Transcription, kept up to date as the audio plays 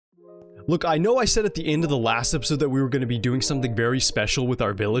Look, I know I said at the end of the last episode that we were going to be doing something very special with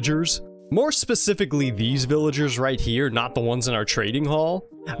our villagers. More specifically, these villagers right here, not the ones in our trading hall.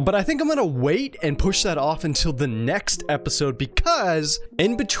 But I think I'm gonna wait and push that off until the next episode, because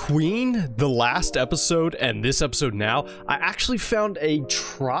in between the last episode and this episode now, I actually found a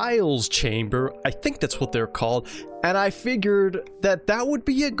trials chamber. I think that's what they're called. And I figured that that would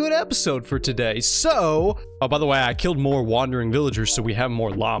be a good episode for today. So, oh, by the way, I killed more wandering villagers, so we have more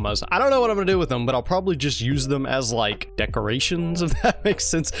llamas. I don't know what I'm gonna do with them, but I'll probably just use them as like decorations, if that makes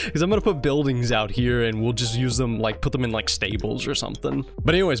sense. Because I'm gonna put buildings out here and we'll just use them, like put them in like stables or something.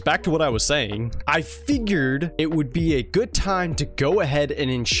 But anyways, back to what I was saying. I figured it would be a good time to go ahead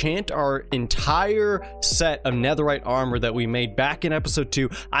and enchant our entire set of netherite armor that we made back in episode 2.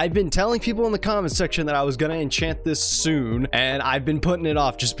 I've been telling people in the comment section that I was gonna enchant this soon, and I've been putting it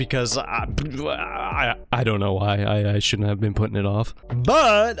off just because I don't know why I shouldn't have been putting it off.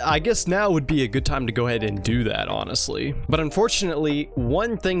 But I guess now would be a good time to go ahead and do that, honestly. But unfortunately,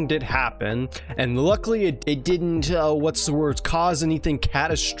 one thing did happen, and luckily it didn't, what's the word, cause anything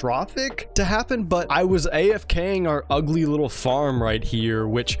catastrophic to happen, but I was AFKing our ugly little farm right here,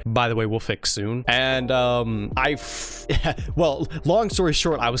 which, by the way, we'll fix soon. And, well, long story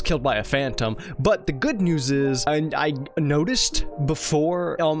short, I was killed by a phantom, but the good news is, and I noticed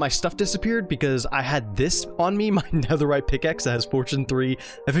before all my stuff disappeared because I had this on me, my netherite pickaxe that has fortune 3,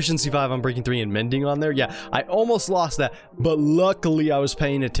 efficiency 5 on breaking 3, and mending on there. Yeah, I almost lost that, but luckily I was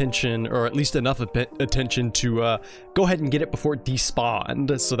paying attention, or at least enough attention to go ahead and get it before it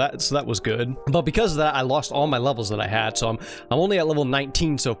despawned. So that was good. But because of that, I lost all my levels that I had, so I'm only at level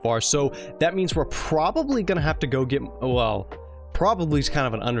 19 so far. So that means we're probably gonna have to go get, well, probably is kind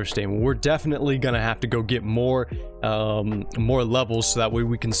of an understatement. We're definitely gonna have to go get more levels so that way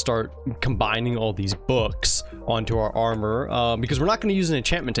we can start combining all these books onto our armor, because we're not going to use an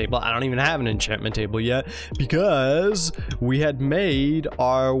enchantment table. I don't even have an enchantment table yet because we had made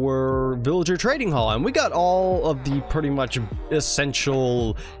our villager trading hall, and we got all of the pretty much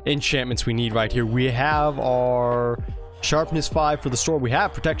essential enchantments we need right here. We have our sharpness 5 for the sword, we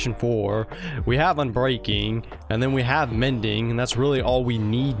have protection 4, we have unbreaking, and then we have mending, and that's really all we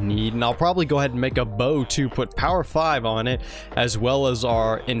need. And I'll probably go ahead and make a bow to put power 5 on it, as well as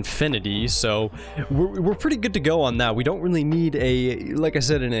our infinity. So we're pretty good to go on that. We don't really need a, like I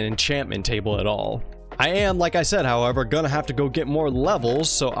said, an enchantment table at all. I am, like I said, however, gonna have to go get more levels,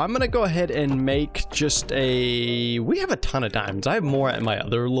 so I'm gonna go ahead and make just a... We have a ton of diamonds. I have more at my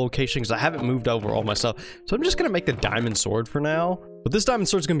other locations. I haven't moved over all my stuff, so I'm just gonna make the diamond sword for now. But this diamond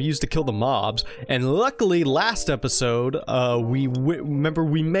sword is going to be used to kill the mobs. And luckily, last episode, remember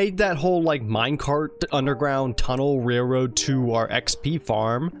we made that whole like minecart underground tunnel railroad to our XP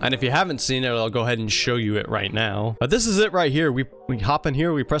farm. And if you haven't seen it, I'll go ahead and show you it right now. But this is it right here. We hop in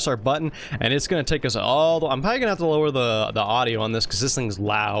here, we press our button, and it's going to take us all the... I'm probably going to have to lower the audio on this because this thing's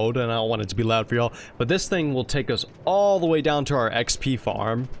loud, and I don't want it to be loud for y'all. But this thing will take us all the way down to our XP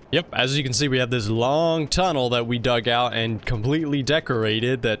farm. Yep, as you can see, we have this long tunnel that we dug out and completely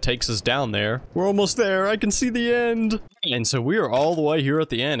decorated that takes us down there. We're almost there. I can see the end. And so we are all the way here at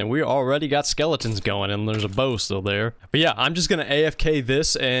the end, and we already got skeletons going, and there's a bow still there. But yeah, I'm just gonna AFK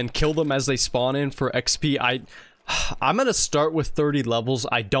this and kill them as they spawn in for XP. I'm gonna start with 30 levels.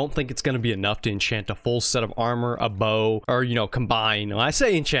 I don't think it's gonna be enough to enchant a full set of armor, a bow, or, you know, combine. When I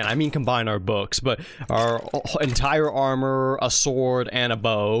say enchant, I mean combine our books, but our entire armor, a sword, and a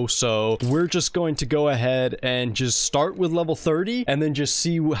bow. So we're just going to go ahead and just start with level 30 and then just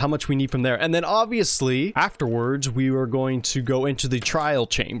see how much we need from there. And then obviously afterwards, we are going to go into the trial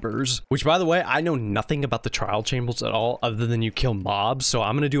chambers, which, by the way, I know nothing about the trial chambers at all other than you kill mobs. So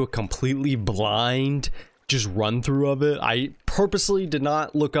I'm gonna do a completely blind just run through of it. I purposely did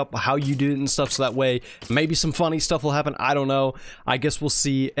not look up how you did it and stuff, so that way maybe some funny stuff will happen. I don't know. I guess we'll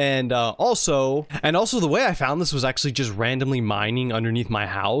see. And also the way I found this was actually just randomly mining underneath my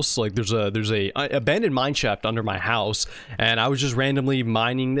house. Like there's a abandoned mine shaft under my house, and I was just randomly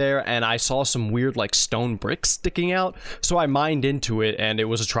mining there, and I saw some weird like stone bricks sticking out, so I mined into it, and it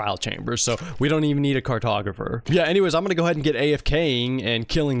was a trial chamber, so we don't even need a cartographer. Yeah, anyways, I'm gonna go ahead and get AFKing and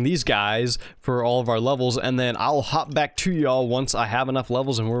killing these guys for all of our levels, and then I'll hop back to y'all once I have enough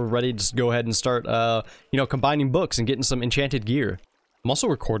levels and we're ready to go ahead and start, you know, combining books and getting some enchanted gear. I'm also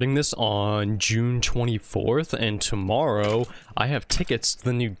recording this on June 24th, and tomorrow I have tickets to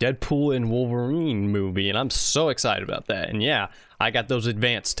the new Deadpool and Wolverine movie, and I'm so excited about that. And yeah, I got those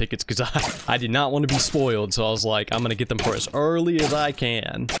advanced tickets because I did not want to be spoiled, so I was like, I'm going to get them for as early as I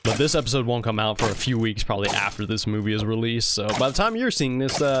can. But this episode won't come out for a few weeks, probably after this movie is released, so by the time you're seeing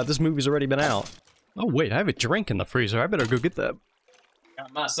this, this movie's already been out. Oh wait, I have a drink in the freezer. I better go get that.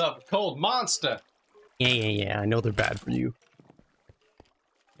 Got myself a cold monster. Yeah. I know they're bad for you.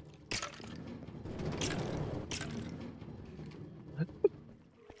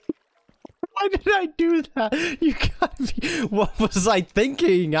 Why did I do that? You gotta be. What was I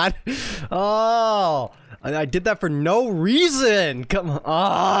thinking? Oh, I did that for no reason. Come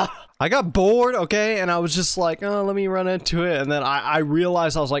on. I got bored, okay, and I was just like, oh, let me run into it, and then I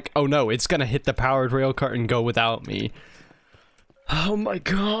realized, I was like, oh no, it's gonna hit the powered rail cart and go without me. Oh my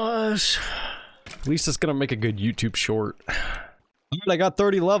gosh. At least it's gonna make a good YouTube short. I got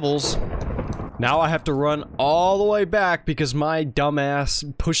 30 levels. Now I have to run all the way back because my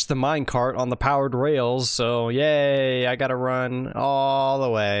dumbass pushed the minecart on the powered rails, so yay, I gotta run all the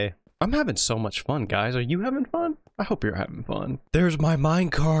way. I'm having so much fun, guys. Are you having fun? I hope you're having fun. There's my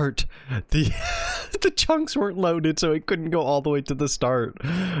minecart. The chunks weren't loaded, so it couldn't go all the way to the start.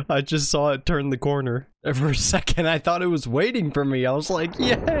 I just saw it turn the corner. And for a second, I thought it was waiting for me. I was like,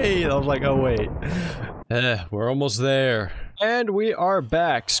 yay! And I was like, oh wait. We're almost there. And we are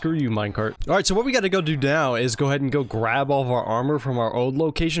back. Screw you, minecart. Alright, so what we gotta go do now is go ahead and go grab all of our armor from our old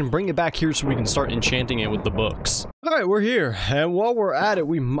location, bring it back here so we can start enchanting it with the books. Alright, we're here. And while we're at it,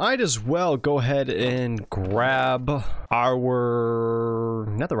 we might as well go ahead and grab our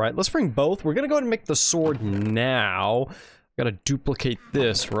netherite. Let's bring both. We're gonna go ahead and make the sword now. Gotta duplicate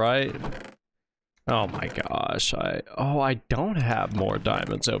this, right? Oh my gosh, I don't have more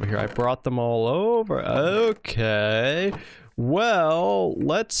diamonds over here. I brought them all over. Okay. Well,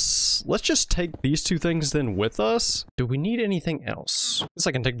 let's just take these two things then with us. Do we need anything else? I guess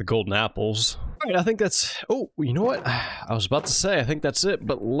I can take the golden apples. All right, I think that's... Oh, you know what? I was about to say, I think that's it,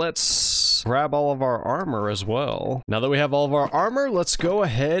 but let's grab all of our armor as well. Now that we have all of our armor, let's go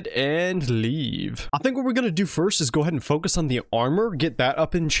ahead and leave. I think what we're gonna do first is go ahead and focus on the armor, get that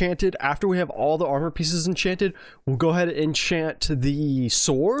up enchanted. After we have all the armor pieces enchanted, we'll go ahead and enchant the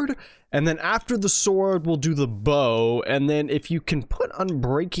sword. And then after the sword, we'll do the bow. And then if you can put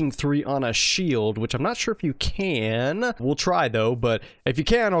Unbreaking 3 on a shield, which I'm not sure if you can. We'll try though, but if you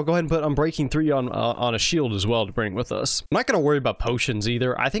can, I'll go ahead and put Unbreaking 3 on a shield as well to bring with us. I'm not going to worry about potions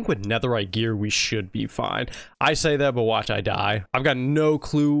either. I think with netherite gear, we should be fine. I say that, but watch I die. I've got no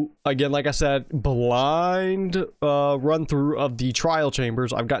clue. Again, like I said, blind run through of the trial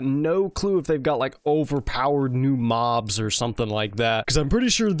chambers. I've got no clue if they've got like overpowered new mobs or something like that. Because I'm pretty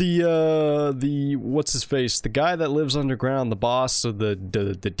sure the what's his face, the guy that lives underground, the boss of the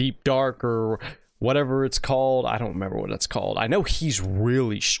deep dark or whatever it's called, I don't remember what it's called. I know he's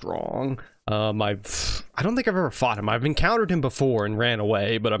really strong. I don't think I've ever fought him. I've encountered him before and ran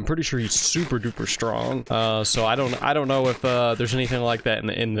away, but I'm pretty sure he's super duper strong. So I don't know if there's anything like that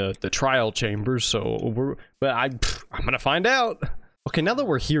in the trial chambers. So I'm gonna find out. Okay, now that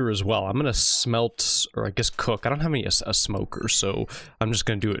we're here as well, I'm gonna smelt, or I guess cook. I don't have a smoker, so I'm just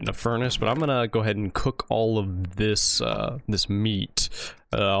gonna do it in a furnace, but I'm gonna go ahead and cook all of this, this meat.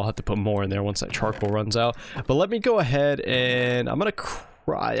 I'll have to put more in there once that charcoal runs out. But let me go ahead and I'm gonna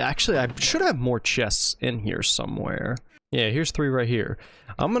actually, I should have more chests in here somewhere. Yeah, here's 3 right here.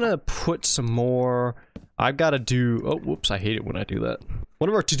 I'm gonna put some more. I've got to do... Oh, whoops, I hate it when I do that.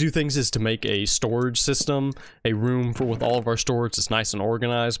 One of our to-do things is to make a storage system, a room with all of our storage that's nice and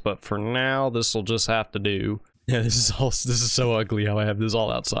organized, but for now, this will just have to do. Yeah, this is so ugly how I have this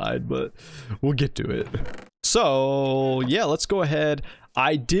all outside, but we'll get to it. So, yeah, let's go ahead.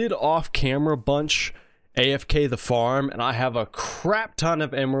 I did off-camera bunch AFK the farm, and I have a crap ton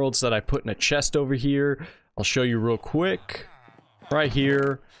of emeralds that I put in a chest over here. I'll show you real quick. Right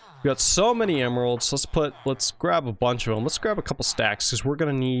here. We got so many emeralds. Let's grab a bunch of them. Let's grab a couple stacks because we're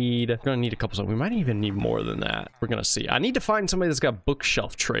gonna need a couple. So we might even need more than that. We're gonna see. I need to find somebody that's got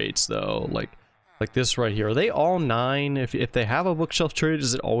bookshelf trades though, like this right here. Are they all 9? If they have a bookshelf trade,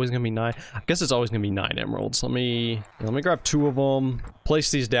 is it always gonna be 9? I guess it's always gonna be 9 emeralds. Let me grab 2 of them.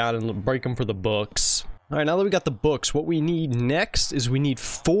 Place these down and break them for the books. All right, now that we got the books, what we need next is we need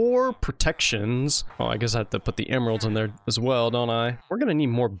 4 protections. Oh, I guess I have to put the emeralds in there as well, don't I? We're gonna need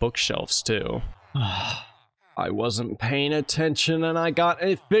more bookshelves too. I wasn't paying attention and I got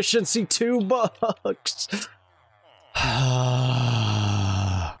efficiency 2 bucks.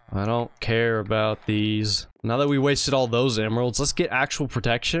 I don't care about these. Now that we wasted all those emeralds, let's get actual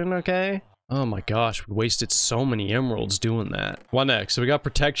protection, okay? Oh my gosh, we wasted so many emeralds doing that. What next? So we got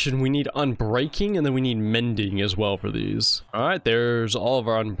protection, we need unbreaking, and then we need mending as well for these. All right, there's all of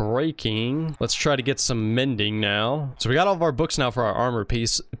our unbreaking. Let's try to get some mending now. So we got all of our books now for our armor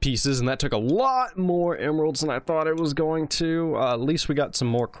pieces, and that took a lot more emeralds than I thought it was going to. At least we got some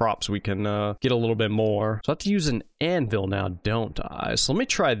more crops we can get a little bit more. So I have to use an anvil now, don't I? So let me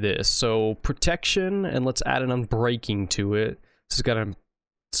try this. So protection, and let's add an unbreaking to it. This has got a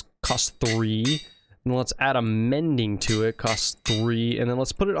costs 3. And let's add a mending to it, costs 3. And then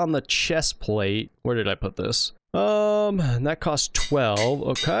let's put it on the chest plate. Where did I put this? And that costs 12.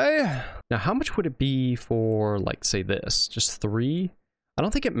 Okay. Now, how much would it be for, like, say this? Just 3? I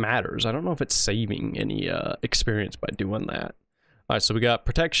don't think it matters. I don't know if it's saving any experience by doing that. All right, so we got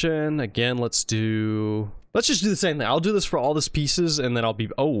protection. Again, let's just do the same thing. I'll do this for all these pieces, and then I'll be...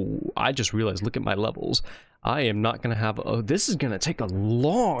 Oh, I just realized, look at my levels. I am not going to have... Oh, this is going to take a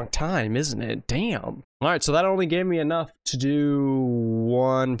long time, isn't it? Damn. All right, so that only gave me enough to do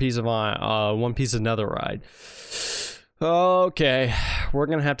one piece of netherite. Okay, we're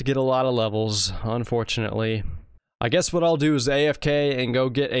going to have to get a lot of levels, unfortunately. I guess what I'll do is AFK and go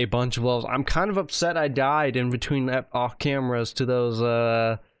get a bunch of levels. I'm kind of upset I died in between off cameras to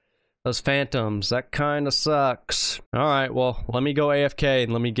those phantoms. That kind of sucks. All right, well, let me go AFK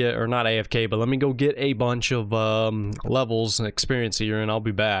and let me get, or not AFK, but let me go get a bunch of levels and experience here, and I'll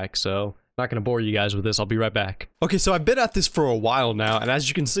be back. So I'm not gonna bore you guys with this. I'll be right back. Okay, so I've been at this for a while now, and as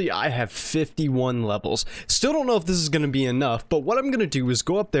you can see, I have 51 levels. Still don't know if this is gonna be enough, but what I'm gonna do is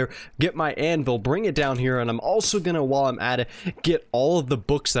go up there, get my anvil, bring it down here, and I'm also gonna, while I'm at it, get all of the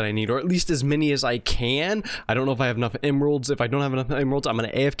books that I need, or at least as many as I can. I don't know if I have enough emeralds. If I don't have enough emeralds, I'm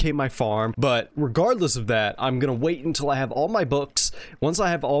gonna AFK my farm, but regardless of that, I'm gonna wait until I have all my books. Once I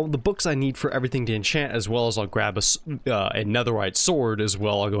have all the books I need for everything to enchant, as well as I'll grab a netherite sword as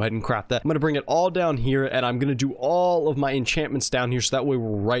well. I'll go ahead and craft that. I'm gonna bring it all down here, and I'm gonna do all of my enchantments down here, so that way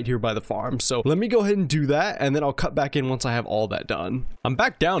we're right here by the farm. So let me go ahead and do that, and then I'll cut back in once I have all that done. I'm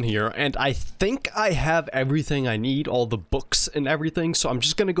back down here, and I think I have everything I need, all the books and everything, so I'm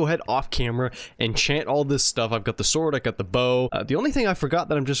just gonna go ahead off camera, enchant all this stuff. I've got the sword, I got the bow. The only thing I forgot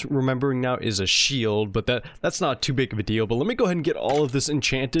that I'm just remembering now is a shield, but that's not too big of a deal. But let me go ahead and get all of this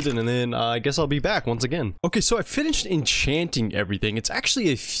enchanted, and then I guess I'll be back once again. Okay, so I finished enchanting everything. It's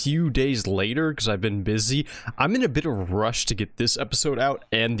actually a few days later because I've been busy. I'm in a bit of a rush to get this episode out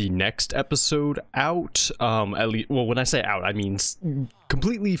and the next episode out. At least, well, when I say out, I mean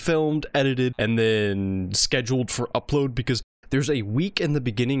completely filmed, edited, and then scheduled for upload, because there's a week in the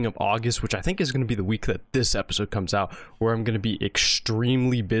beginning of August, which I think is going to be the week that this episode comes out, where I'm going to be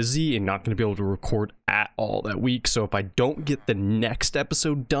extremely busy and not going to be able to record at all that week. So if I don't get the next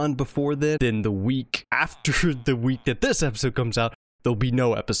episode done before then the week after the week that this episode comes out, there'll be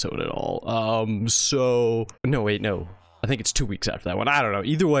no episode at all. So no, wait, no. I think it's 2 weeks after that one. I don't know.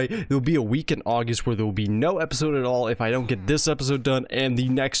 Either way, there'll be a week in August where there'll be no episode at all if I don't get this episode done and the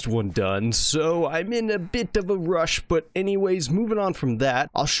next one done. So I'm in a bit of a rush. But anyways, moving on from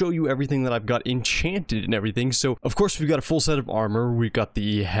that, I'll show you everything that I've got enchanted and everything. So of course, we've got a full set of armor. We've got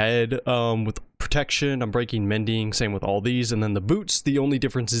the head with protection, unbreaking, mending, same with all these. And then the boots, the only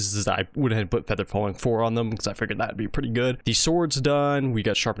difference is I went ahead and put feather falling 4 on them because I figured that'd be pretty good. The sword's done. We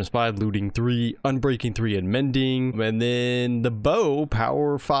got sharpness 5, looting 3, unbreaking 3, and mending. And then the bow,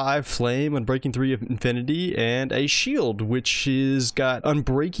 power 5, flame, unbreaking 3 of infinity, and a shield, which is got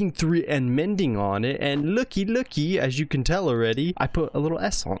unbreaking 3 and mending on it. And looky, as you can tell already, I put a little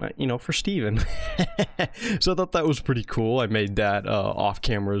S on it, you know, for Steven. So I thought that was pretty cool. I made that off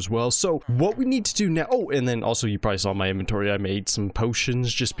camera as well. So what we need to do now, oh, and then also you probably saw my inventory, I made some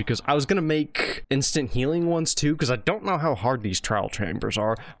potions just because I was gonna make instant healing ones too, because I don't know how hard these trial chambers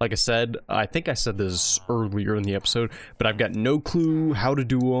are. Like I said, I think I said this earlier in the episode, but I've got no clue how to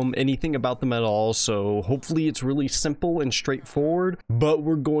do them, anything about them at all. So hopefully it's really simple and straightforward, but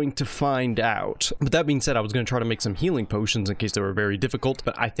we're going to find out. But that being said, I was going to try to make some healing potions in case they were very difficult,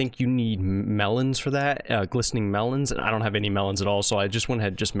 but I think you need melons for that, glistening melons, and I don't have any melons at all, so I just went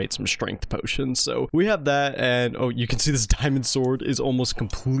ahead and just made some strength potions. So we have that, and oh, you can see this diamond sword is almost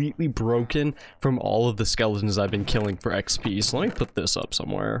completely broken from all of the skeletons I've been killing for XP. So let me put this up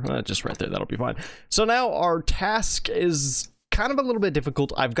somewhere, just right there, that'll be fine. So now our task is kind of a little bit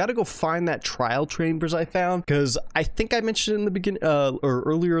difficult. I've got to go find that trial chambers I found, because I think I mentioned in the beginning or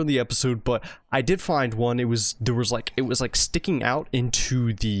earlier in the episode, but I did find one. It was like sticking out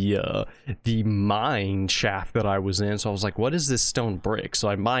into the mine shaft that I was in. So I was like, what is this stone brick? So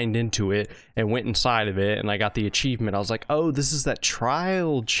I mined into it and went inside of it, and I got the achievement. I was like, oh, this is that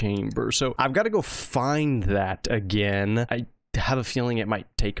trial chamber. So I've got to go find that again. I have a feeling it might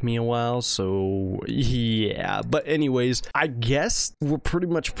take me a while, so yeah. But anyways, I guess we're pretty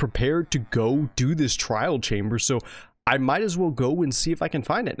much prepared to go do this trial chamber, so I might as well go and see if I can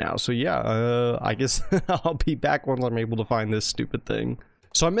find it now. So yeah, I guess I'll be back once I'm able to find this stupid thing.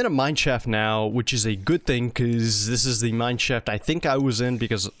 So I'm in a mine shaft now, which is a good thing because this is the mine shaft I think I was in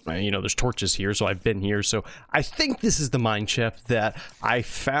because, you know, there's torches here, so I've been here. So I think this is the mine shaft that I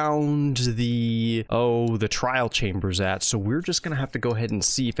found the trial chambers at. So we're just going to have to go ahead and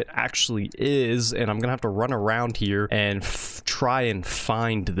see if it actually is. And I'm going to have to run around here and try and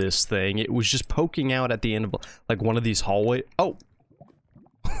find this thing. It was just poking out at the end of like one of these hallways. Oh.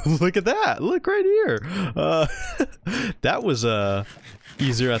 Look at that. Look right here. That was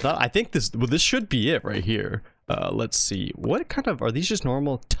easier than I thought. I think this should be it right here. Let's see. What kind of are these? Just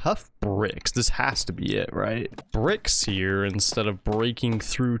normal tough bricks? This has to be it, right? Bricks here instead of breaking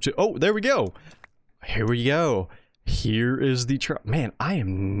through to. Oh, there we go. Here we go. Here is the man, I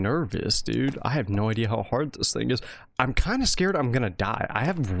am nervous, dude. I have no idea how hard this thing is. I'm kind of scared I'm gonna die. I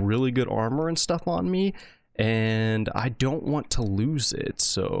have really good armor and stuff on me, and I don't want to lose it.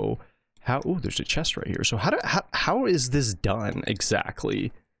 So how, oh, there's a chest right here. So how is this done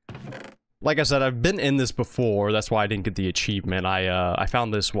exactly? Like I said, I've been in this before. That's why I didn't get the achievement. I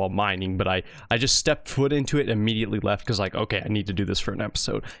found this while mining, but I just stepped foot into it and immediately left because, like, okay, I need to do this for an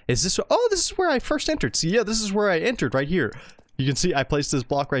episode. Is this, oh, this is where I first entered. See, yeah, this is where I entered right here. You can see I placed this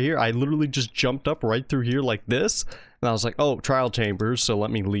block right here. I literally just jumped up right through here like this. And I was like, oh, trial chambers, so let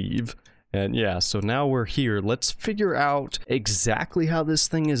me leave. And yeah, so now we're here. Let's figure out exactly how this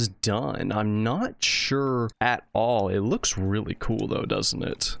thing is done. I'm not sure at all. It looks really cool though, doesn't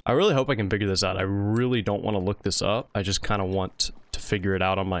it? I really hope I can figure this out. I really don't want to look this up. I just kind of want to figure it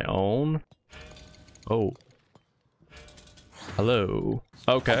out on my own. Oh. Hello.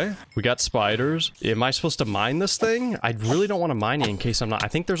 Okay, we got spiders. Am I supposed to mine this thing? I really don't want to mine it in case I'm not. I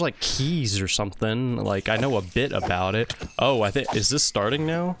think there's like keys or something. Like, I know a bit about it. Oh, I think, is this starting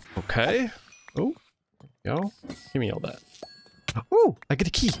now? Okay. Oh, go. Give me all that. Oh, I get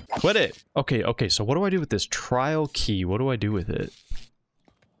a key. What it? Okay, okay, so what do I do with this trial key? What do I do with it?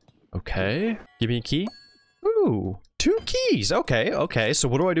 Okay, give me a key. Ooh. 2 keys. Okay, okay. So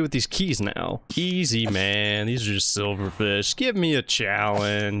what do I do with these keys now? Easy, man. These are just silverfish. Give me a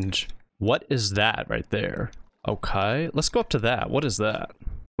challenge. What is that right there? Okay, let's go up to that. What is that?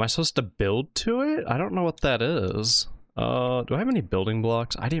 Am I supposed to build to it? I don't know what that is. Do I have any building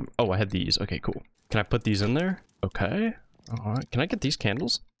blocks? I didn't. Oh, I had these. Okay, cool. Can I put these in there? Okay. All right. Can I get these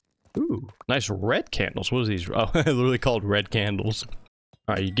candles? Ooh, nice red candles. What are these? Oh, literally called red candles.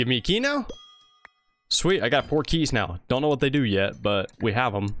 All right, you give me a key now? Sweet, I got 4 keys now. Don't know what they do yet, but we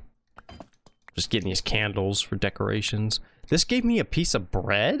have them. Just getting these candles for decorations. This gave me a piece of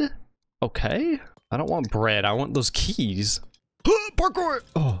bread? Okay. I don't want bread, I want those keys. Parkour!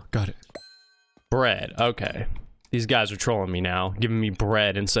 Oh, got it. Bread, okay. These guys are trolling me now, giving me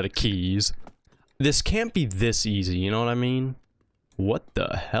bread instead of keys. This can't be this easy, you know what I mean? What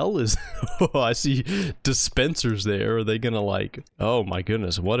the hell is... Oh, I see dispensers there. Are they gonna like... Oh my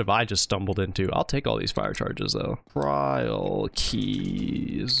goodness, what have I just stumbled into? I'll take all these fire charges though. Trial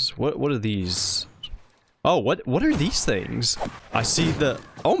keys. What are these? Oh, what are these things? I see the...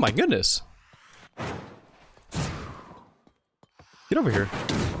 Oh my goodness. Get over here.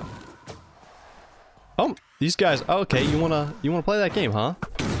 Oh, these guys... Okay, you wanna play that game, huh?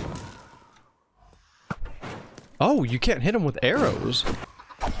 Oh, you can't hit them with arrows.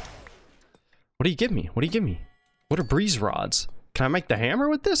 What do you give me? What do you give me? What are breeze rods? Can I make the hammer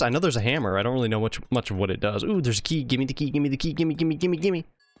with this? I know there's a hammer. I don't really know much of what it does. Ooh, there's a key. Give me the key. Give me the key. Give me.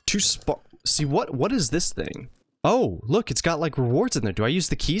 2 See, what is this thing? Oh, look, it's got like rewards in there. Do I use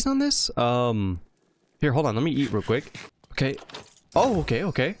the keys on this? Here, hold on. Let me eat real quick. Okay. Oh,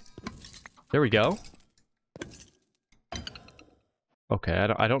 okay. There we go.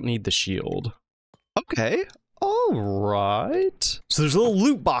 Okay, I don't need the shield. Okay. Alright. So there's little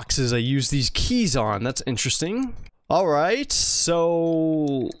loot boxes I use these keys on. That's interesting. Alright,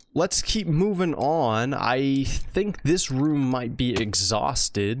 so let's keep moving on. I think this room might be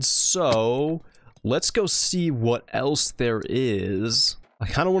exhausted, so let's go see what else there is. I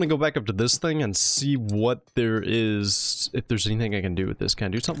kind of want to go back up to this thing and see what there is, if there's anything I can do with this. Can I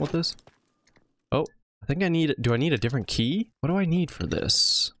do something with this? Oh, I think I need... Do I need a different key? What do I need for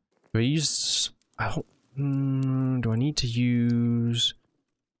this? Do I use... do I need to use...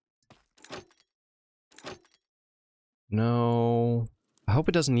 No. I hope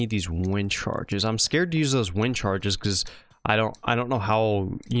it doesn't need these wind charges. I'm scared to use those wind charges because I don't know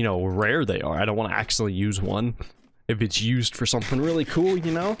how, you know, rare they are. I don't want to actually use one if it's used for something really cool,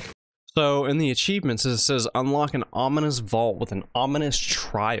 you know? So in the achievements it says unlock an ominous vault with an ominous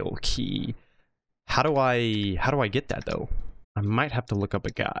trial key. How do I get that though? I might have to look up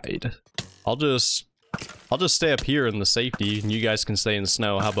a guide. I'll just I'll just stay up here in the safety, and you guys can stay in the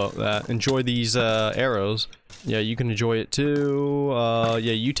snow. How about that? Enjoy these arrows. Yeah, you can enjoy it too. Yeah,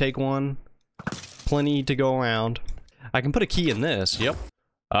 you take one. Plenty to go around. I can put a key in this. Yep.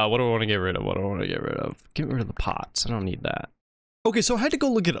 What do I want to get rid of? What do I want to get rid of? Get rid of the pots. I don't need that. Okay, so I had to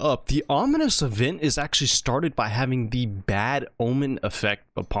go look it up. The ominous event is actually started by having the bad omen effect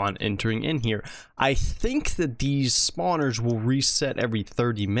upon entering in here. I think that these spawners will reset every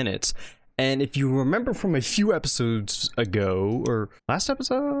 30 minutes. And if you remember from a few episodes ago, or last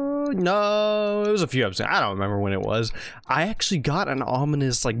episode? No, it was a few episodes. I don't remember when it was. I actually got an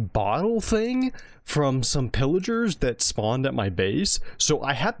ominous, like, bottle thing from some pillagers that spawned at my base. So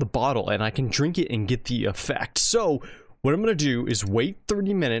I had the bottle, and I can drink it and get the effect. So what I'm going to do is wait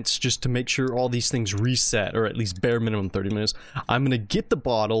 30 minutes just to make sure all these things reset, or at least bare minimum 30 minutes. I'm going to get the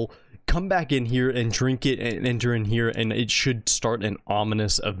bottle, come back in here and drink it and enter in here, and it should start an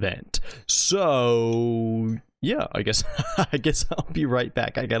ominous event. So yeah, I guess I'll be right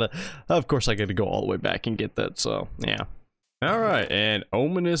back. Of course I gotta go all the way back and get that, so yeah. All right, and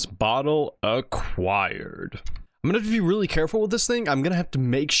ominous bottle acquired. I'm gonna have to be really careful with this thing. I'm gonna have to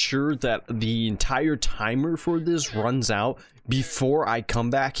make sure that the entire timer for this runs out before I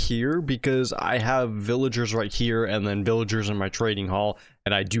come back here, because I have villagers right here and then villagers in my trading hall,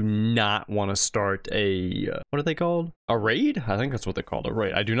 and I do not want to start a what are they called? A raid? I think that's what they're called, a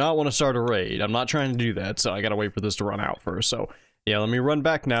raid. I do not want to start a raid. I'm not trying to do that, so I gotta wait for this to run out first. So yeah, let me run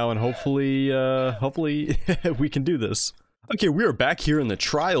back now, and hopefully we can do this. Okay, we are back here in the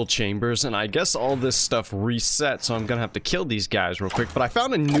trial chambers, and I guess all this stuff reset, so I'm gonna have to kill these guys real quick. But I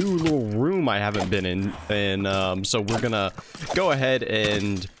found a new little room I haven't been in, and so we're gonna go ahead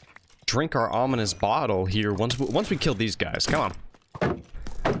and drink our ominous bottle here once we kill these guys. Come on.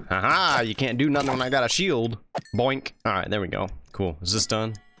 Haha, you can't do nothing when I got a shield. Boink. Alright, there we go. Cool. Is this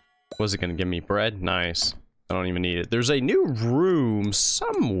done? Was it gonna give me bread? Nice. I don't even need it. There's a new room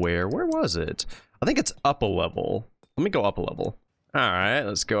somewhere. Where was it? I think it's up a level. Let me go up a level. Alright,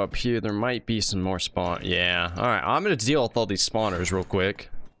 let's go up here. There might be some more spawn. Yeah. Alright, I'm gonna deal with all these spawners real quick.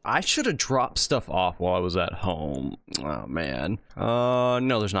 I should have dropped stuff off while I was at home. Oh, man.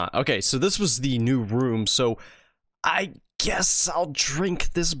 No, there's not. Okay, so this was the new room, so I guess I'll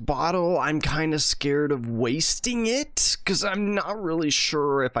drink this bottle. I'm kind of scared of wasting it, because I'm not really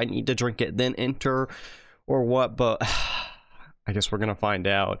sure if I need to drink it then enter or what, but I guess we're gonna find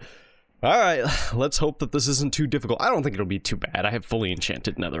out. Alright, let's hope that this isn't too difficult. I don't think it'll be too bad. I have fully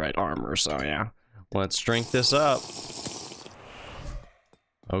enchanted netherite armor, so yeah. Let's drink this up.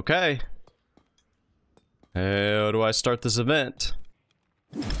 Okay. How do I start this event?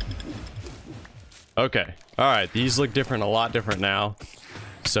 Okay. Alright, these look different, a lot different now.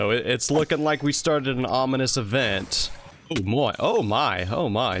 So it's looking like we started an ominous event. Oh my, oh my, oh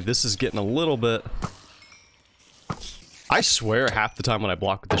my. This is getting a little bit... I swear half the time when I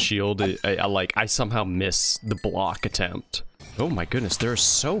block with the shield, I somehow miss the block attempt. Oh my goodness, there are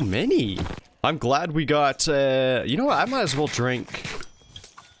so many. I'm glad we got, you know what, I might as well drink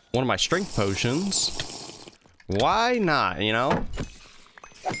one of my strength potions. Why not, you know?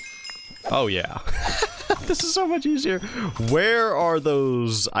 Oh yeah. This is so much easier. Where are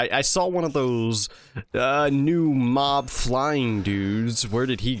those? I saw one of those new mob flying dudes. Where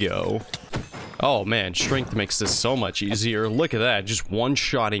did he go? Oh man, strength makes this so much easier. Look at that, just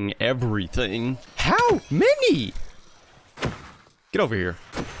one-shotting everything. How many? Get over here.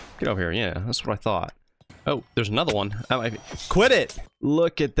 Get over here, yeah, that's what I thought. Oh, there's another one. Quit it!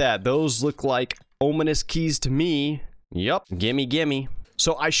 Look at that, those look like ominous keys to me. Yup, gimme, gimme.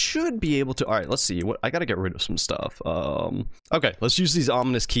 So I should be able to, alright, let's see, I gotta get rid of some stuff. Okay, let's use these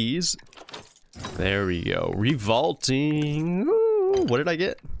ominous keys. There we go, revolting. Ooh, what did I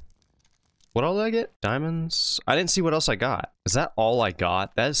get? What all did I get? Diamonds? I didn't see what else I got. Is that all I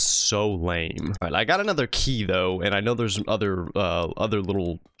got? That is so lame. All right, I got another key though, and I know there's other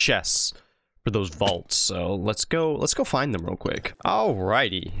little chests for those vaults. So let's go find them real quick.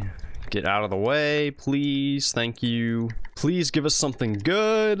 Alrighty. Get out of the way, please. Thank you. Please give us something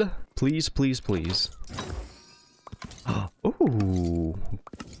good. Please, please, please. Ooh.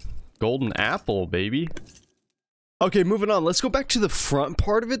 Golden apple, baby. Okay, moving on. Let's go back to the front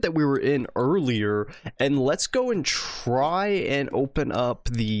part of it that we were in earlier, and let's go and try and open up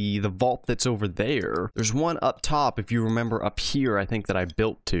the vault that's over there. There's one up top, if you remember up here, I think that I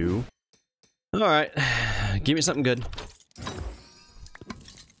built to. All right, give me something good.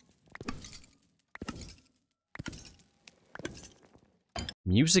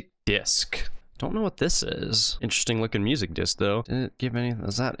 Music disc. Don't know what this is. Interesting looking music disc though. Didn't it give anything?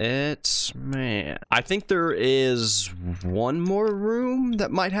 Is that it? Man. I think there is one more room that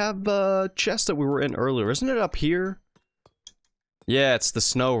might have a chest that we were in earlier. Isn't it up here? Yeah, it's the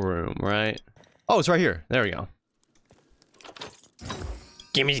snow room, right? Oh, it's right here. There we go.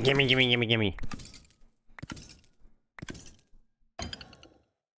 Gimme, gimme, gimme, gimme, gimme.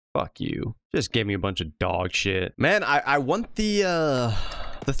 Fuck you. Just gave me a bunch of dog shit. Man, I want the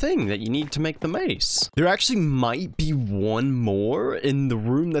thing that you need to make the mace. There actually might be one more in the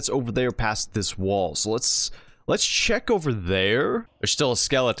room that's over there past this wall. So let's check over there. There's still a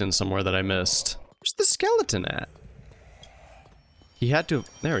skeleton somewhere that I missed. Where's the skeleton at? He had to,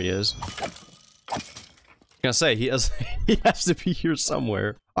 there he is. I was gonna say, he has to be here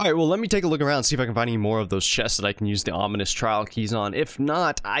somewhere. Alright, well, let me take a look around and see if I can find any more of those chests that I can use the ominous trial keys on. If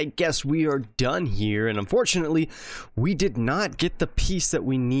not, I guess we are done here. And unfortunately, we did not get the piece that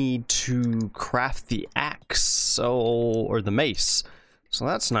we need to craft the axe, or the mace. So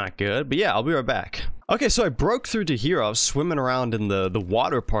that's not good, but yeah, I'll be right back. Okay, so I broke through to here. I was swimming around in the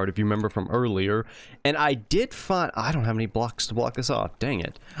water part, if you remember from earlier, and I did find, I don't have any blocks to block this off, dang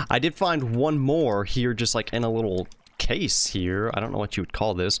it. I did find one more here, just like in a little case here. I don't know what you would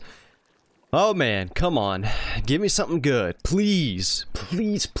call this. Oh man, come on. Give me something good. Please,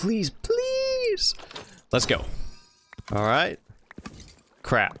 please, please, please. Let's go. All right.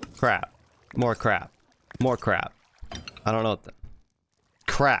 Crap, crap, more crap, more crap. I don't know what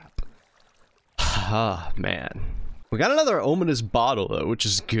crap. Ah, man. We got another ominous bottle, though, which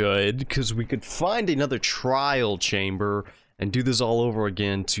is good, because we could find another trial chamber and do this all over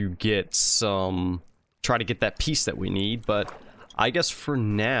again to get some... try to get that piece that we need, but I guess for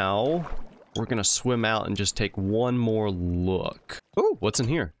now, we're gonna swim out and just take one more look. Oh, what's in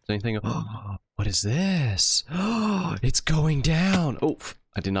here? Is anything... Oh, what is this? Oh, it's going down! Oh,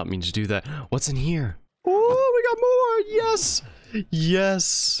 I did not mean to do that. What's in here? Oh, we got more! Yes!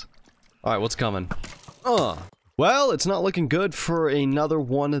 Yes! Alright, what's coming? Well, it's not looking good for another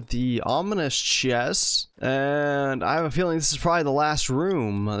one of the ominous chests. And I have a feeling this is probably the last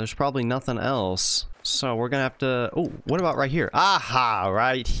room. There's probably nothing else. So we're gonna have to... Oh, what about right here? Aha!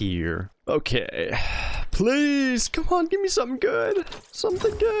 Right here. Okay. Please! Come on, give me something good!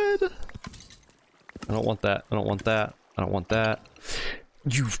 Something good! I don't want that. I don't want that. I don't want that.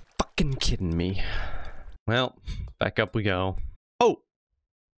 You fucking kidding me. Well, back up we go. Oh!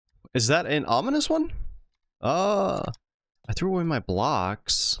 Is that an ominous one? I threw away my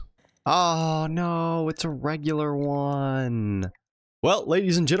blocks. Oh no, it's a regular one. Well,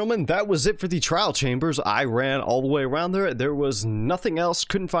 ladies and gentlemen, that was it for the trial chambers. I ran all the way around there. There was nothing else.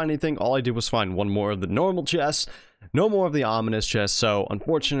 Couldn't find anything. All I did was find one more of the normal chests. No more of the ominous chests. So,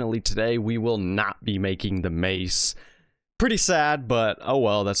 unfortunately, today we will not be making the mace. Pretty sad, but oh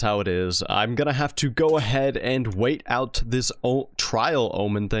well, that's how it is. I'm gonna have to go ahead and wait out this trial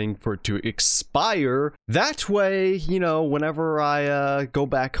omen thing for it to expire. That way, you know, whenever I go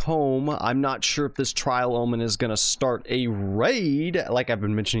back home, I'm not sure if this trial omen is gonna start a raid. Like I've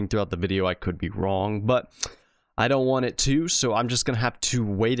been mentioning throughout the video, I could be wrong, but I don't want it to, so I'm just gonna have to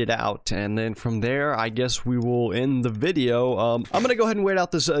wait it out, and then from there, I guess we will end the video. I'm gonna go ahead and wait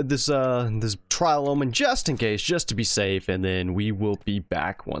out this this trial omen just in case, just to be safe, and then we will be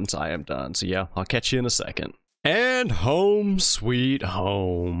back once I am done. So yeah, I'll catch you in a second. And home sweet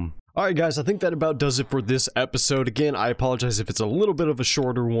home. Alright guys, I think that about does it for this episode. Again, I apologize if it's a little bit of a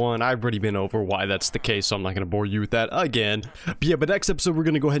shorter one. I've already been over why that's the case, so I'm not going to bore you with that again. But yeah, but next episode, we're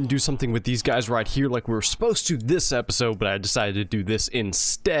going to go ahead and do something with these guys right here like we were supposed to this episode, but I decided to do this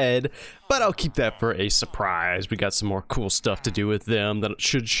instead. But I'll keep that for a surprise. We got some more cool stuff to do with them that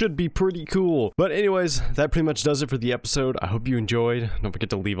should be pretty cool. But anyways, that pretty much does it for the episode. I hope you enjoyed. Don't forget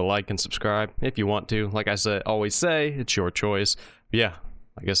to leave a like and subscribe if you want to. Like I said, always say, it's your choice. But yeah.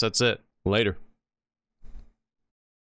 I guess that's it. Later.